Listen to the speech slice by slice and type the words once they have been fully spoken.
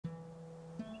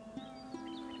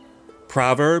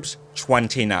Proverbs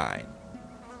 29.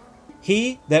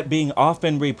 He that being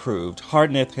often reproved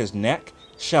hardeneth his neck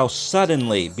shall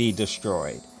suddenly be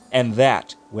destroyed, and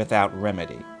that without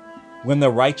remedy. When the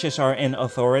righteous are in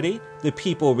authority, the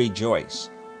people rejoice,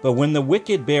 but when the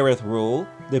wicked beareth rule,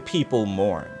 the people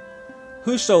mourn.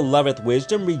 Whoso loveth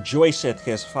wisdom rejoiceth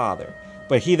his father,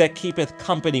 but he that keepeth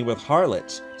company with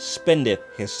harlots spendeth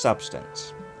his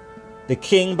substance. The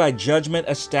king by judgment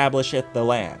establisheth the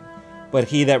land, but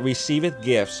he that receiveth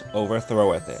gifts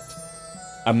overthroweth it.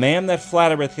 A man that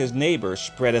flattereth his neighbor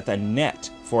spreadeth a net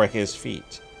for his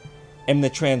feet. In the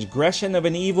transgression of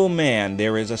an evil man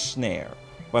there is a snare,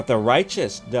 but the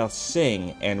righteous doth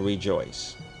sing and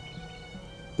rejoice.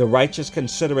 The righteous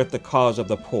considereth the cause of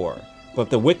the poor, but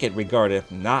the wicked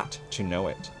regardeth not to know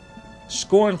it.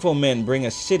 Scornful men bring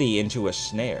a city into a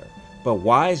snare, but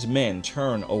wise men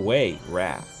turn away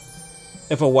wrath.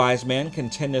 If a wise man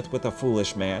contendeth with a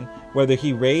foolish man, whether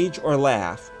he rage or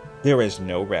laugh, there is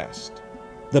no rest.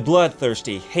 The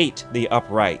bloodthirsty hate the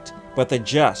upright, but the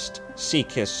just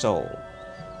seek his soul.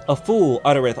 A fool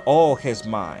uttereth all his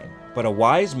mind, but a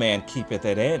wise man keepeth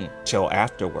it in till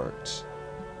afterwards.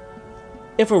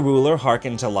 If a ruler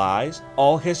hearken to lies,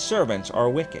 all his servants are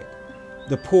wicked.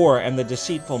 The poor and the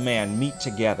deceitful man meet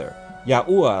together.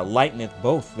 Yahusha lighteneth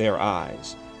both their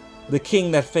eyes. The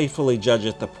king that faithfully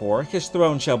judgeth the poor, his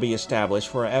throne shall be established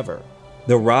forever.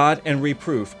 The rod and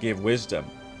reproof give wisdom,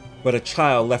 but a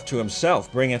child left to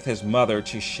himself bringeth his mother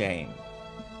to shame.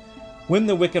 When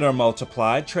the wicked are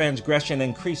multiplied, transgression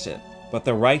increaseth, but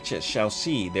the righteous shall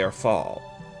see their fall.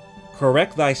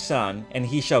 Correct thy son, and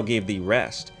he shall give thee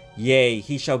rest. Yea,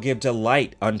 he shall give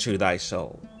delight unto thy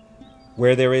soul.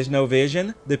 Where there is no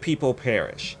vision, the people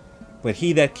perish, but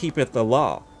he that keepeth the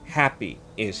law, happy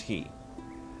is he.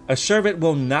 A servant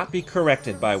will not be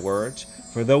corrected by words,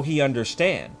 for though he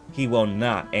understand, he will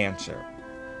not answer.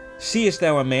 Seest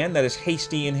thou a man that is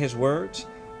hasty in his words?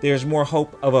 There is more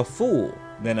hope of a fool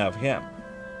than of him.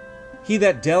 He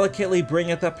that delicately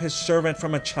bringeth up his servant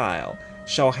from a child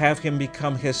shall have him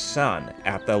become his son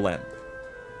at the length.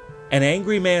 An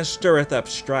angry man stirreth up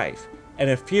strife, and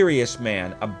a furious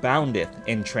man aboundeth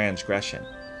in transgression.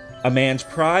 A man's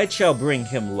pride shall bring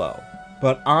him low,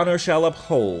 but honor shall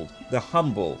uphold the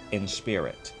humble in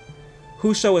spirit.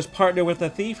 Whoso is partner with a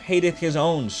thief hateth his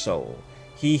own soul.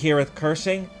 He heareth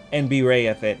cursing, and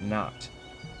bewrayeth it not.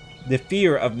 The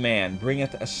fear of man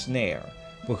bringeth a snare,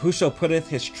 but whoso putteth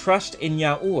his trust in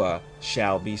Yahusha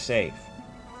shall be safe.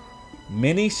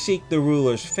 Many seek the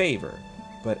ruler's favor,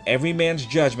 but every man's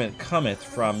judgment cometh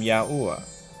from Yahusha.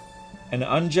 An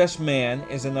unjust man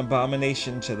is an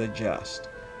abomination to the just,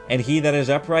 and he that is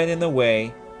upright in the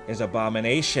way is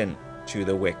abomination to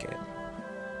the wicked.